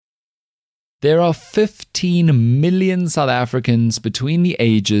There are 15 million South Africans between the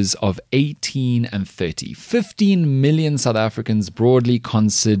ages of 18 and 30. 15 million South Africans broadly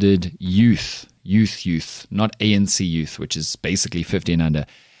considered youth, not ANC youth, which is basically 15 under.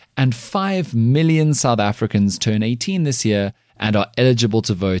 And 5 million South Africans turn 18 this year and are eligible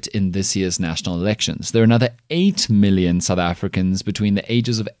to vote in this year's national elections. There are another 8 million South Africans between the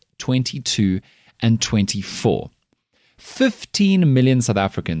ages of 22 and 24. 15 million South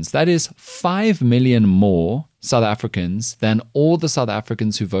Africans. That is 5 million more South Africans than all the South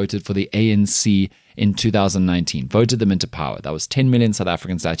Africans who voted for the ANC in 2019, voted them into power. That was 10 million South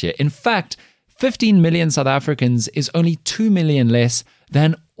Africans that year. In fact, 15 million South Africans is only 2 million less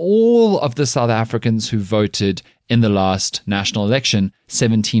than all of the South Africans who voted in the last national election.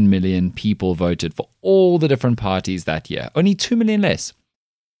 17 million people voted for all the different parties that year. Only 2 million less.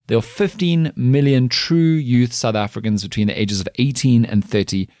 There are 15 million true youth South Africans between the ages of 18 and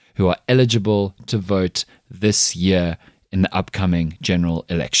 30 who are eligible to vote this year in the upcoming general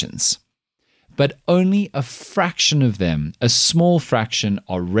elections. But only a fraction of them, a small fraction,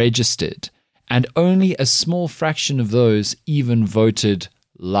 are registered, and only a small fraction of those even voted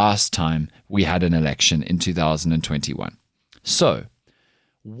last time we had an election in 2021. So,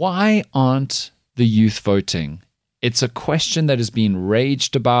 why aren't the youth voting? It's a question that has been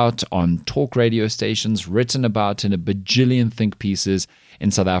raged about on talk radio stations, written about in a bajillion think pieces in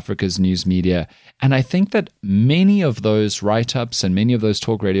South Africa's news media. And I think that many of those write-ups and many of those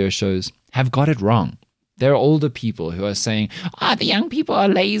talk radio shows have got it wrong. There are older people who are saying, the young people are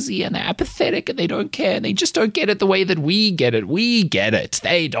lazy and they're apathetic and they don't care. And they just don't get it the way that we get it. We get it.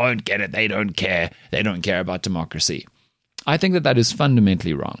 They don't get it. They don't care. They don't care about democracy. I think that that is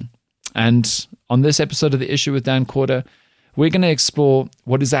fundamentally wrong. And on this episode of The Issue with Dan Corder, we're going to explore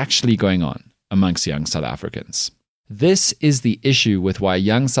what is actually going on amongst young South Africans. This is the issue with why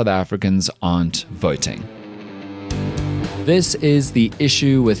young South Africans aren't voting. This is The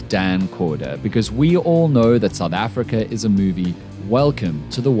Issue with Dan Corder, because we all know that South Africa is a movie. Welcome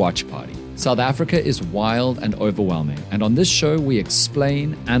to the watch party. South Africa is wild and overwhelming, and on this show we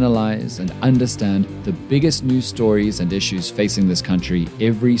explain, analyze, and understand the biggest news stories and issues facing this country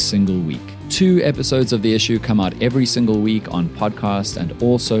every single week. 2 episodes of The Issue come out every single week on podcast and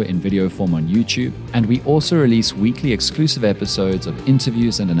also in video form on YouTube, and we also release weekly exclusive episodes of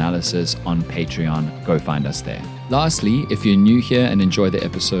interviews and analysis on Patreon. Go find us there. Lastly, if you're new here and enjoy the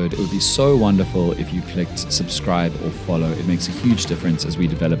episode, it would be so wonderful if you clicked subscribe or follow. It makes a huge difference as we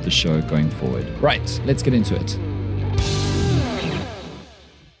develop the show going forward. Right, let's get into it.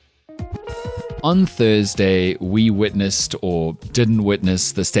 On Thursday, we witnessed or didn't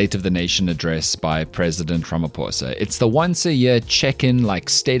witness the State of the Nation address by President Ramaphosa. It's the once-a-year check-in, like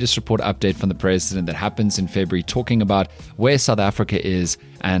status report update from the president that happens in February, talking about where South Africa is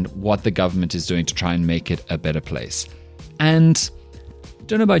and what the government is doing to try and make it a better place. And I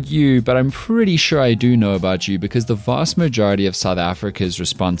don't know about you, but I'm pretty sure I do know about you, because the vast majority of South Africa's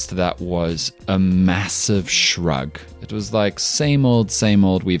response to that was a massive shrug. It was like, same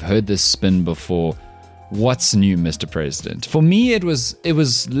old, we've heard this spin before. What's new, Mr. President? For me, it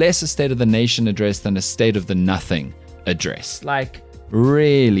was less a State of the Nation address than a State of the Nothing address. Like,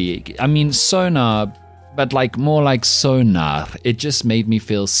 really, I mean, sonar, but like more like sonar. It just made me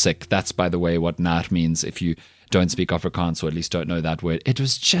feel sick. That's, by the way, what nar means if you don't speak Afrikaans, or at least don't know that word. It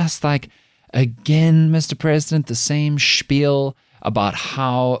was just like, again, Mr. President, the same spiel about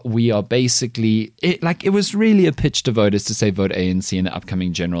how we are basically, it was really a pitch to voters to say vote ANC in the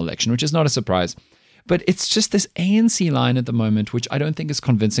upcoming general election, which is not a surprise. But it's just this ANC line at the moment, which I don't think is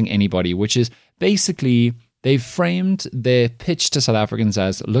convincing anybody, which is basically they've framed their pitch to South Africans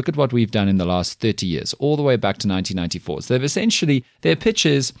as, look at what we've done in the last 30 years, all the way back to 1994. So they've essentially, their pitch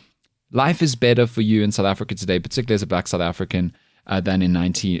is, life is better for you in South Africa today, particularly as a black South African, than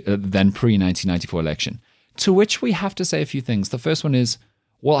pre-1994 election. To which we have to say a few things. The first one is,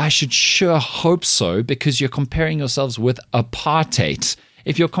 well, I should sure hope so, because you're comparing yourselves with apartheid.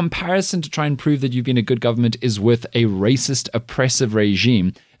 If your comparison to try and prove that you've been a good government is with a racist, oppressive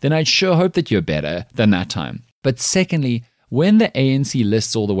regime, then I'd sure hope that you're better than that time. But secondly, when the ANC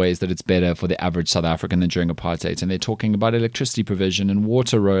lists all the ways that it's better for the average South African than during apartheid, and they're talking about electricity provision and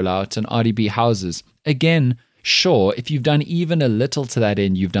water rollout and RDB houses, again, sure, if you've done even a little to that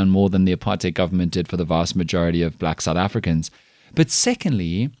end, you've done more than the apartheid government did for the vast majority of black South Africans. But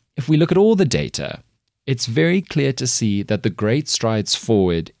secondly, if we look at all the data, it's very clear to see that the great strides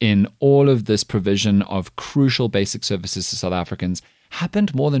forward in all of this provision of crucial basic services to South Africans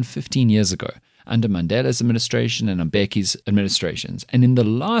happened more than 15 years ago, under Mandela's administration and Mbeki's administrations. And in the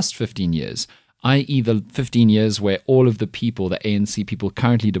last 15 years, i.e. the 15 years where all of the people, the ANC people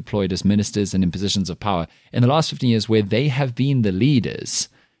currently deployed as ministers and in positions of power, in the last 15 years where they have been the leaders,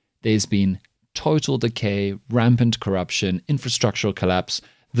 there's been total decay, rampant corruption, infrastructural collapse,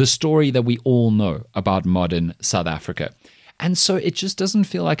 the story that we all know about modern South Africa. And so it just doesn't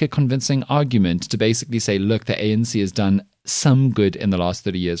feel like a convincing argument to basically say, look, the ANC has done some good in the last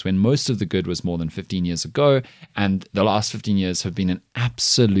 30 years when most of the good was more than 15 years ago. And the last 15 years have been an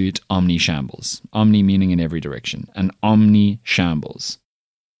absolute omni-shambles. Omni meaning in every direction, an omni-shambles.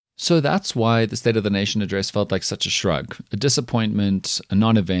 So that's why the State of the Nation address felt like such a shrug, a disappointment, a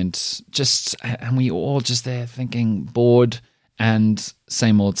non-event, and we all just there thinking bored and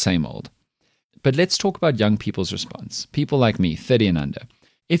same old, same old. But let's talk about young people's response. People like me, 30 and under.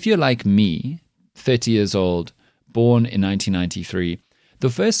 If you're like me, 30 years old, born in 1993, the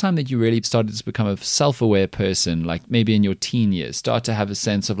first time that you really started to become a self-aware person, like maybe in your teen years, start to have a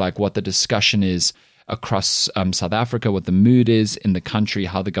sense of like what the discussion is across South Africa, what the mood is in the country,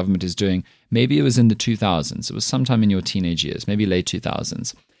 how the government is doing, maybe it was in the 2000s. It was sometime in your teenage years, maybe late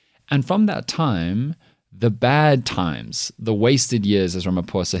 2000s. And from that time, the bad times, the wasted years, as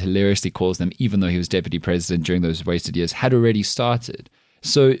Ramaphosa hilariously calls them, even though he was deputy president during those wasted years, had already started.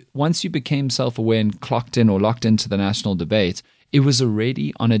 So once you became self-aware and clocked in or locked into the national debate, it was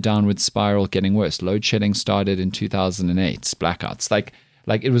already on a downward spiral getting worse. Load shedding started in 2008, blackouts.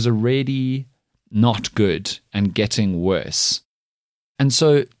 Like it was already not good and getting worse. And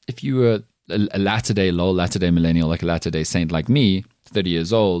so if you were a latter-day millennial, like a latter-day saint like me, 30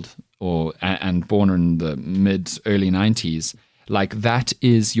 years old, and born in the early 90s, like that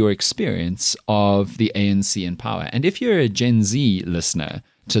is your experience of the ANC in power. And if you're a Gen Z listener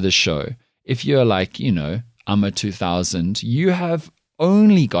to the show, if you're like, I'm a 2000, you have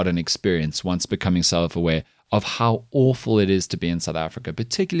only got an experience once becoming self-aware of how awful it is to be in South Africa,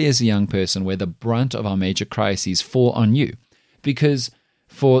 particularly as a young person where the brunt of our major crises fall on you. Because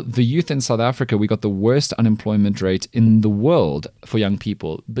for the youth in South Africa, we got the worst unemployment rate in the world for young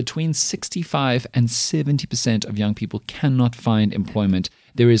people. Between 65 and 70% of young people cannot find employment.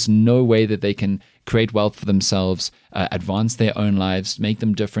 There is no way that they can create wealth for themselves, advance their own lives, make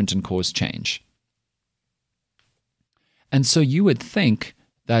them different, and cause change. And so you would think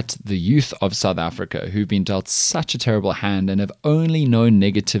that the youth of South Africa, who've been dealt such a terrible hand and have only known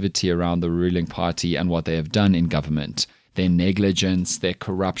negativity around the ruling party and what they have done in government, their negligence, their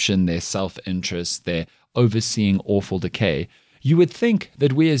corruption, their self-interest, their overseeing awful decay, you would think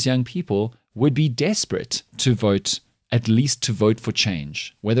that we as young people would be desperate to vote, at least to vote for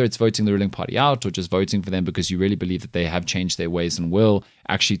change. Whether it's voting the ruling party out or just voting for them because you really believe that they have changed their ways and will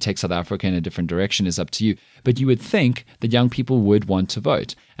actually take South Africa in a different direction is up to you. But you would think that young people would want to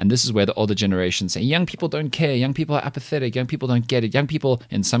vote. And this is where the older generations say, young people don't care, young people are apathetic, young people don't get it, young people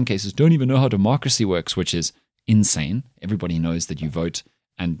in some cases don't even know how democracy works, which is insane. Everybody knows that you vote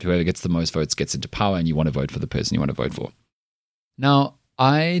and whoever gets the most votes gets into power and you want to vote for the person you want to vote for. Now,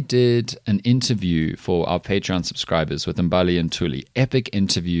 I did an interview for our Patreon subscribers with Mbali Ntuli. Epic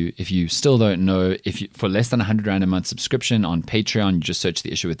interview. If you still don't know, for less than 100 Rand a month subscription on Patreon, you just search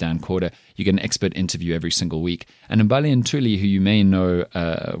The Issue with Dan Corder. You get an expert interview every single week. And Mbali Ntuli, who you may know,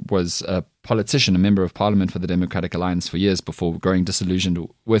 was a politician, a member of parliament for the Democratic Alliance for years before growing disillusioned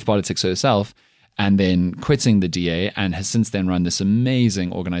with politics herself, and then quitting the DA, and has since then run this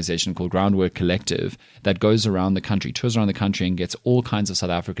amazing organization called Groundwork Collective that goes around the country, tours around the country and gets all kinds of South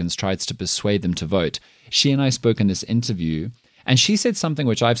Africans, tries to persuade them to vote. She and I spoke in this interview, and she said something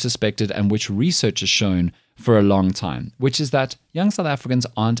which I've suspected and which research has shown for a long time, which is that young South Africans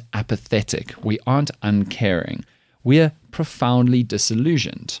aren't apathetic. We aren't uncaring. We're profoundly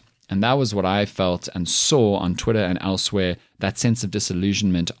disillusioned. And that was what I felt and saw on Twitter and elsewhere, that sense of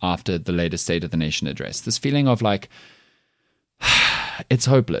disillusionment after the latest State of the Nation address. This feeling of like, it's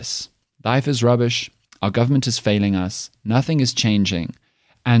hopeless. Life is rubbish. Our government is failing us. Nothing is changing.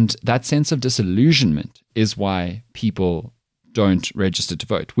 And that sense of disillusionment is why people don't register to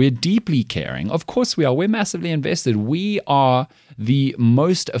vote. We're deeply caring. Of course we are. We're massively invested. We are the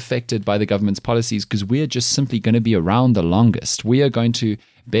most affected by the government's policies because we're just simply going to be around the longest. We are going to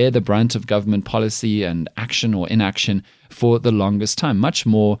bear the brunt of government policy and action or inaction for the longest time, much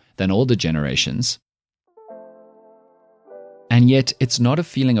more than older generations. And yet, it's not a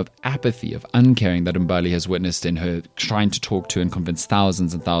feeling of apathy, of uncaring that Mbali has witnessed in her trying to talk to and convince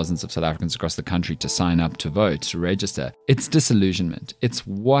thousands and thousands of South Africans across the country to sign up to vote, to register. It's disillusionment. It's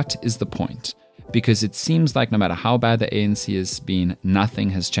what is the point? Because it seems like no matter how bad the ANC has been, nothing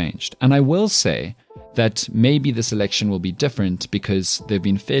has changed. And I will say that maybe this election will be different because they've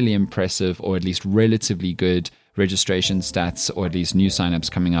been fairly impressive or at least relatively good registration stats, or at least new signups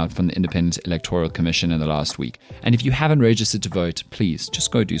coming out from the Independent Electoral Commission in the last week. And if you haven't registered to vote, please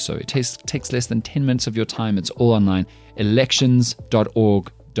just go do so. It takes less than 10 minutes of your time. It's all online.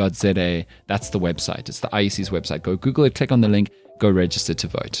 elections.org.za. That's the website. It's the IEC's website. Go Google it, click on the link, go register to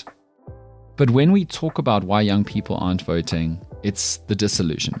vote. But when we talk about why young people aren't voting, it's the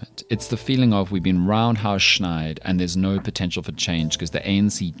disillusionment. It's the feeling of we've been roundhouse schneid and there's no potential for change because the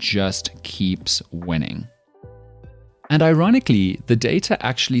ANC just keeps winning. And ironically, the data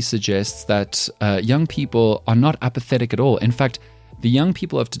actually suggests that young people are not apathetic at all. In fact, the young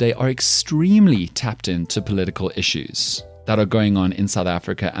people of today are extremely tapped into political issues that are going on in South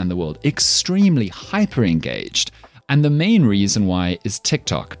Africa and the world. Extremely hyper-engaged. And the main reason why is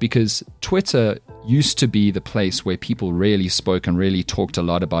TikTok, because Twitter used to be the place where people really spoke and really talked a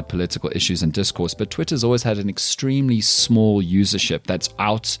lot about political issues and discourse, but Twitter's always had an extremely small usership that's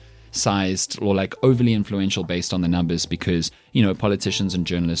outsized or like overly influential based on the numbers because, you know, politicians and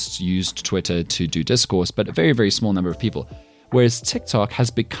journalists used Twitter to do discourse, but a very, very small number of people. Whereas TikTok has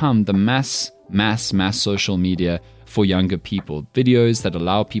become the mass social media for younger people. Videos that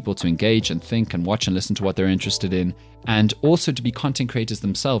allow people to engage and think and watch and listen to what they're interested in, and also to be content creators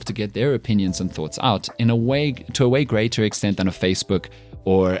themselves to get their opinions and thoughts out in a way, to a way greater extent than a Facebook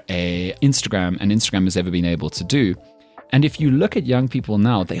or a Instagram has ever been able to do. And if you look at young people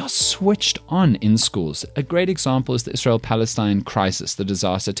now, they are switched on in schools. A great example is the Israel-Palestine crisis, the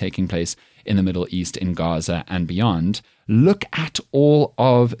disaster taking place in the Middle East, in Gaza and beyond. Look at all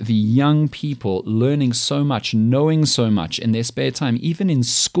of the young people learning so much, knowing so much in their spare time, even in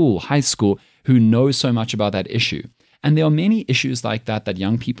school, high school, who know so much about that issue. And there are many issues like that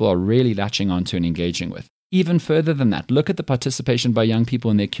young people are really latching onto and engaging with. Even further than that, look at the participation by young people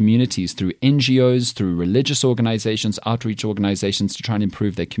in their communities through NGOs, through religious organizations, outreach organizations to try and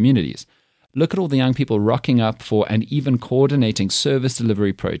improve their communities. Look at all the young people rocking up for and even coordinating service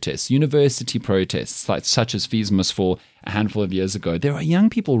delivery protests, university protests, such as Fees Must Fall a handful of years ago. There are young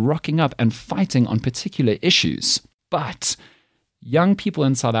people rocking up and fighting on particular issues. But young people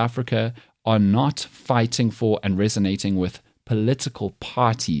in South Africa are not fighting for and resonating with political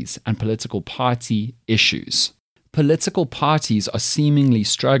parties and political party issues. Political parties are seemingly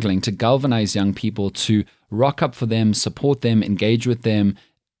struggling to galvanize young people to rock up for them, support them, engage with them,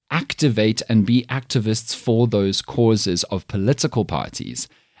 activate and be activists for those causes of political parties.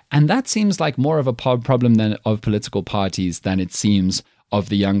 And that seems like more of a problem of political parties than it seems of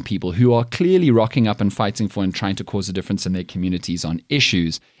the young people who are clearly rocking up and fighting for and trying to cause a difference in their communities on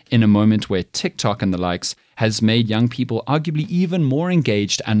issues in a moment where TikTok and the likes has made young people arguably even more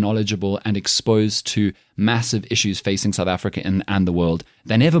engaged and knowledgeable and exposed to massive issues facing South Africa and the world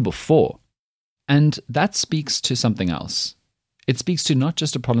than ever before. And that speaks to something else. It speaks to not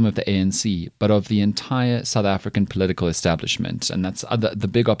just a problem of the ANC, but of the entire South African political establishment, and that's the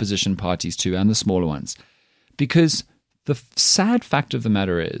big opposition parties too, and the smaller ones. Because the sad fact of the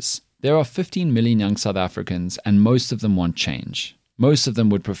matter is, there are 15 million young South Africans, and most of them want change. Most of them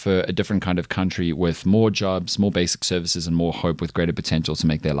would prefer a different kind of country with more jobs, more basic services, and more hope with greater potential to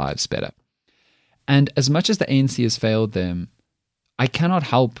make their lives better. And as much as the ANC has failed them, I cannot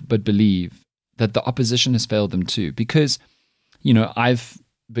help but believe that the opposition has failed them too, because you know, I've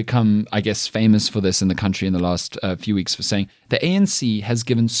become, I guess, famous for this in the country in the last few weeks for saying the ANC has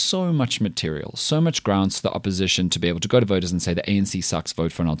given so much material, so much grounds to the opposition to be able to go to voters and say the ANC sucks,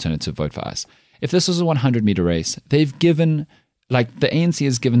 vote for an alternative, vote for us. If this was a 100-meter race, they've given, like the ANC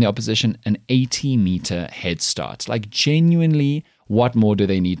has given the opposition an 80-meter head start. Like genuinely, what more do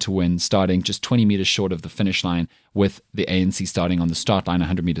they need to win starting just 20 meters short of the finish line with the ANC starting on the start line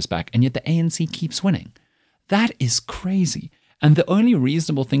 100 meters back, and yet the ANC keeps winning. That is crazy. And the only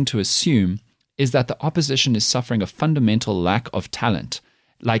reasonable thing to assume is that the opposition is suffering a fundamental lack of talent.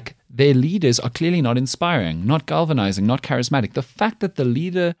 Like their leaders are clearly not inspiring, not galvanizing, not charismatic. The fact that the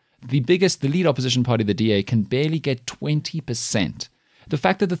lead opposition party, the DA, can barely get 20%. The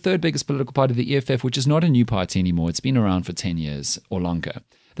fact that the third biggest political party, the EFF, which is not a new party anymore, it's been around for 10 years or longer.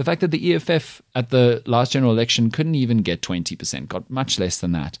 The fact that the EFF at the last general election couldn't even get 20%, got much less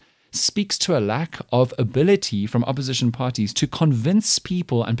than that, speaks to a lack of ability from opposition parties to convince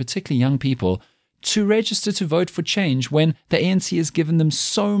people, and particularly young people, to register to vote for change when the ANC has given them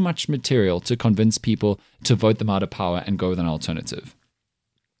so much material to convince people to vote them out of power and go with an alternative.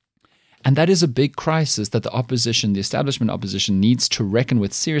 And that is a big crisis that the opposition, the establishment opposition, needs to reckon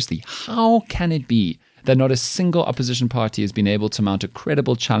with seriously. How can it be that not a single opposition party has been able to mount a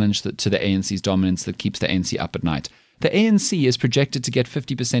credible challenge to the ANC's dominance that keeps the ANC up at night? The ANC is projected to get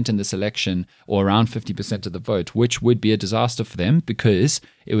 50% in this election, or around 50% of the vote, which would be a disaster for them because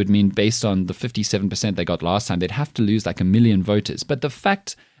it would mean based on the 57% they got last time, they'd have to lose like 1 million voters. But the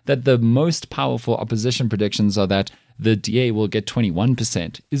fact that the most powerful opposition predictions are that the DA will get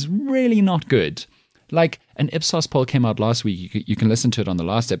 21% is really not good. Like an Ipsos poll came out last week, you can listen to it on the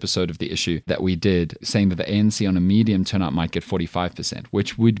last episode of the issue that we did, saying that the ANC on a medium turnout might get 45%,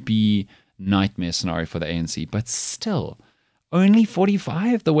 which would be nightmare scenario for the ANC. But still, only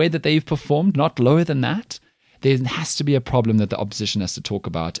 45, the way that they've performed, not lower than that? There has to be a problem that the opposition has to talk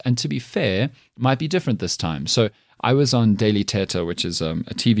about. And to be fair, it might be different this time. So I was on Daily Teta, which is a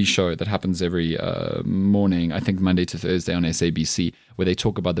TV show that happens every morning, I think Monday to Thursday on SABC, where they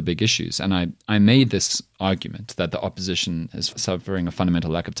talk about the big issues. And I made this argument that the opposition is suffering a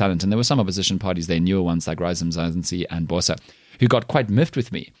fundamental lack of talent. And there were some opposition parties, they newer ones like Rise Mzansi and Bosa, who got quite miffed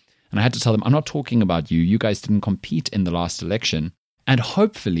with me. And I had to tell them, I'm not talking about you. You guys didn't compete in the last election. And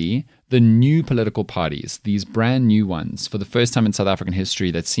hopefully the new political parties, these brand new ones, for the first time in South African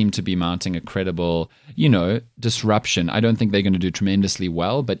history that seem to be mounting a credible, disruption. I don't think they're going to do tremendously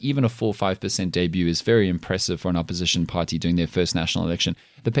well, but even a 4-5% debut is very impressive for an opposition party doing their first national election.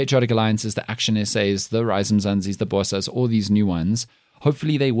 The Patriotic Alliances, the Action SAs, the Rise Mzansis, the Bosas, all these new ones,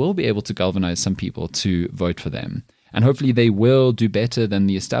 hopefully they will be able to galvanize some people to vote for them. And hopefully they will do better than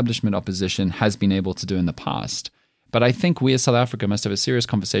the establishment opposition has been able to do in the past. But I think we as South Africa must have a serious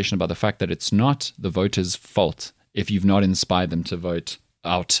conversation about the fact that it's not the voters' fault if you've not inspired them to vote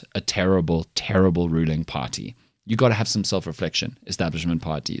out a terrible, terrible ruling party. You got to have some self-reflection, establishment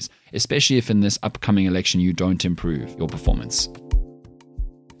parties, especially if in this upcoming election you don't improve your performance.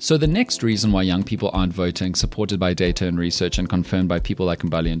 So the next reason why young people aren't voting, supported by data and research and confirmed by people like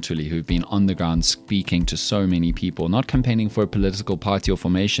Mbali and Tuli, who've been on the ground speaking to so many people, not campaigning for a political party or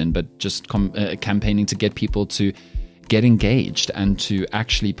formation, but just campaigning to get people to get engaged and to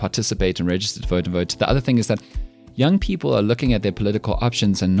actually participate and register to vote and vote. The other thing is that young people are looking at their political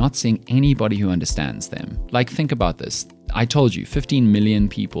options and not seeing anybody who understands them. Like, think about this. I told you, 15 million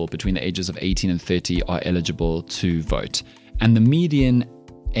people between the ages of 18 and 30 are eligible to vote. And the median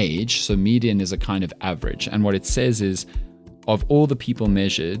age, so median is a kind of average, and what it says is, of all the people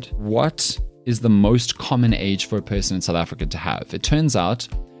measured, what is the most common age for a person in South Africa to have? It turns out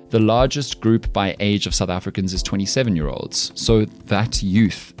the largest group by age of South Africans is 27-year-olds. So that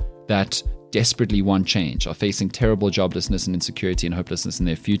youth that desperately want change are facing terrible joblessness and insecurity and hopelessness in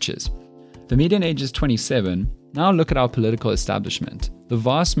their futures. The median age is 27. Now look at our political establishment. The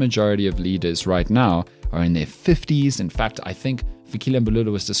vast majority of leaders right now are in their 50s. In fact, I think Fikile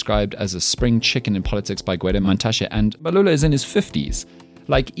Mbalula was described as a spring chicken in politics by Gwede Mantashe, and Mbalula is in his 50s.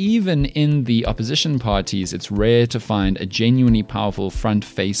 Like, even in the opposition parties, it's rare to find a genuinely powerful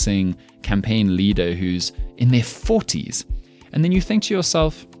front-facing campaign leader who's in their 40s. And then you think to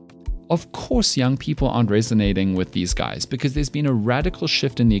yourself, of course young people aren't resonating with these guys because there's been a radical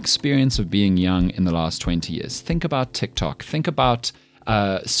shift in the experience of being young in the last 20 years. Think about TikTok. Think about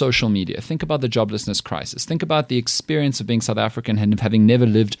social media. Think about the joblessness crisis. Think about the experience of being South African and having never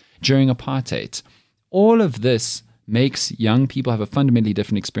lived during apartheid. All of this makes young people have a fundamentally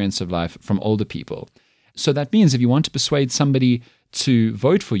different experience of life from older people. So that means if you want to persuade somebody to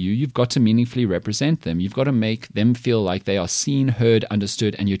vote for you, you've got to meaningfully represent them. You've got to make them feel like they are seen, heard,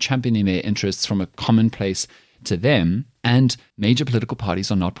 understood, and you're championing their interests from a common place to them. And major political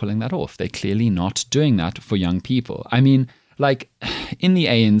parties are not pulling that off. They're clearly not doing that for young people. I mean, like in the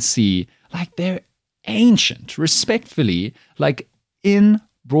ANC, like they're ancient, respectfully, like in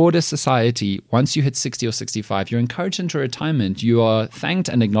broader society, once you hit 60 or 65, you're encouraged into retirement. You are thanked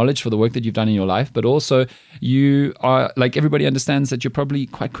and acknowledged for the work that you've done in your life, but also you are, like, everybody understands that you're probably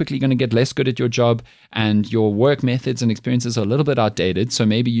quite quickly going to get less good at your job and your work methods and experiences are a little bit outdated. So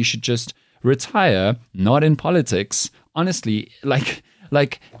maybe you should just retire, not in politics. Honestly, like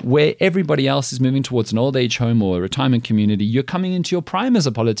where everybody else is moving towards an old age home or a retirement community, you're coming into your prime as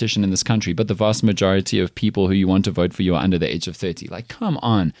a politician in this country, but the vast majority of people who you want to vote for you are under the age of 30. Like, come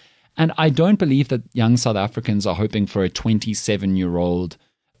on. And I don't believe that young South Africans are hoping for a 27-year-old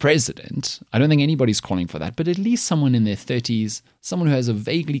president. I don't think anybody's calling for that, but at least someone in their 30s, someone who has a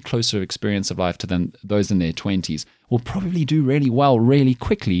vaguely closer experience of life to them, those in their 20s, will probably do really well really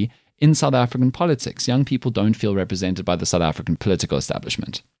quickly in South African politics. Young people don't feel represented by the South African political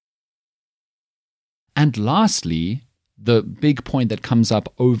establishment. And lastly, the big point that comes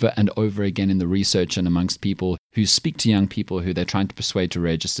up over and over again in the research and amongst people who speak to young people who they're trying to persuade to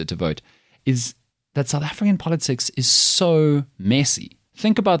register to vote is that South African politics is so messy.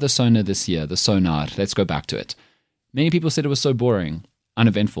 Think about the SONA this year, the SONAR. Let's go back to it. Many people said it was so boring.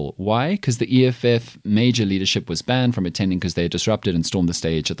 uneventful. Why? Because the EFF major leadership was banned from attending because they disrupted and stormed the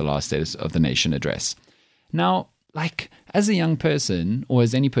stage at the last State of the Nation address. Now, like, as a young person, or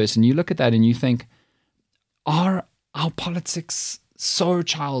as any person, you look at that and you think, are our politics so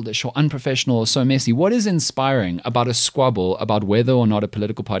childish or unprofessional or so messy? What is inspiring about a squabble about whether or not a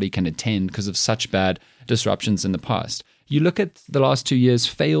political party can attend because of such bad disruptions in the past? You look at the last 2 years,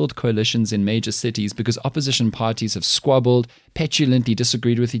 failed coalitions in major cities because opposition parties have squabbled, petulantly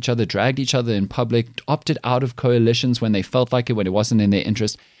disagreed with each other, dragged each other in public, opted out of coalitions when they felt like it, when it wasn't in their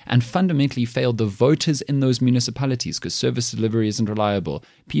interest, and fundamentally failed the voters in those municipalities because service delivery isn't reliable.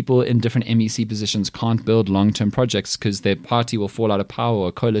 People in different MEC positions can't build long-term projects because their party will fall out of power or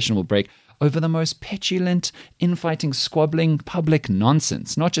a coalition will break over the most petulant, infighting, squabbling public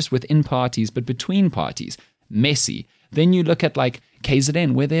nonsense, not just within parties, but between parties. Messy. Then you look at like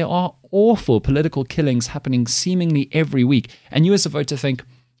KZN, where there are awful political killings happening seemingly every week. And you as a voter think,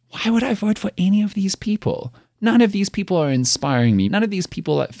 why would I vote for any of these people? None of these people are inspiring me. None of these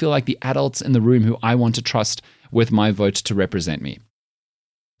people feel like the adults in the room who I want to trust with my vote to represent me.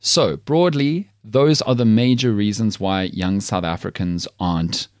 So broadly, those are the major reasons why young South Africans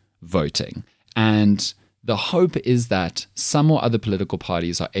aren't voting. And the hope is that some or other political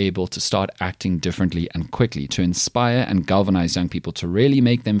parties are able to start acting differently and quickly to inspire and galvanize young people to really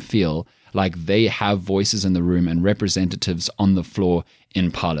make them feel like they have voices in the room and representatives on the floor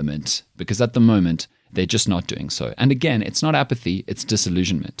in Parliament. Because at the moment, they're just not doing so. And again, it's not apathy, it's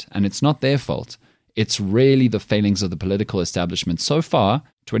disillusionment. And it's not their fault. It's really the failings of the political establishment so far,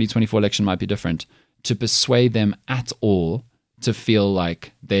 2024 election might be different, to persuade them at all to feel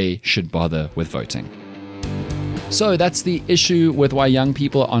like they should bother with voting. So that's the issue with why young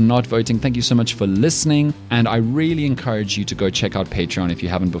people are not voting. Thank you so much for listening. And I really encourage you to go check out Patreon if you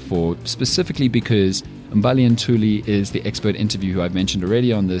haven't before, specifically because Mbali Ntuli is the expert interview who I've mentioned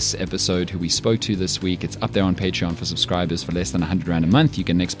already on this episode, who we spoke to this week. It's up there on Patreon for subscribers for less than 100 Rand a month. You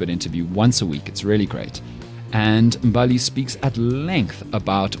get an expert interview once a week. It's really great. And Mbali speaks at length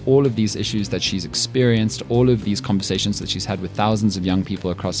about all of these issues that she's experienced, all of these conversations that she's had with thousands of young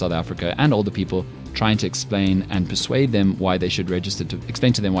people across South Africa and older people, trying to explain and persuade them why they should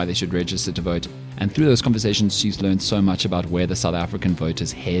explain to them why they should register to vote. And through those conversations, she's learned so much about where the South African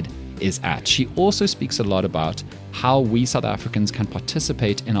voter's head is at. She also speaks a lot about how we South Africans can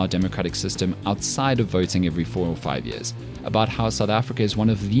participate in our democratic system outside of voting every 4 or 5 years, about how South Africa is one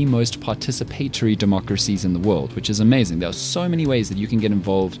of the most participatory democracies in the world, which is amazing. There are so many ways that you can get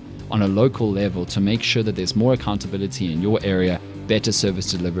involved on a local level to make sure that there's more accountability in your area, better service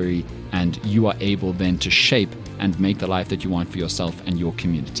delivery, and you are able then to shape and make the life that you want for yourself and your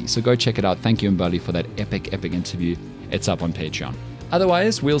community. So go check it out. Thank you, Mbali, for that epic interview. It's up on Patreon.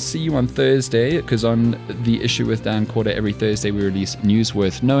 Otherwise, we'll see you on Thursday, because on The Issue with Dan Quarter, every Thursday we release News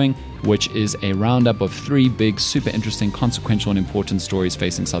Worth Knowing, which is a roundup of 3 big, super interesting, consequential, and important stories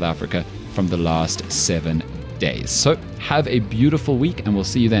facing South Africa from the last 7 days. So have a beautiful week, and we'll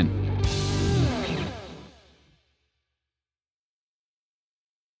see you then.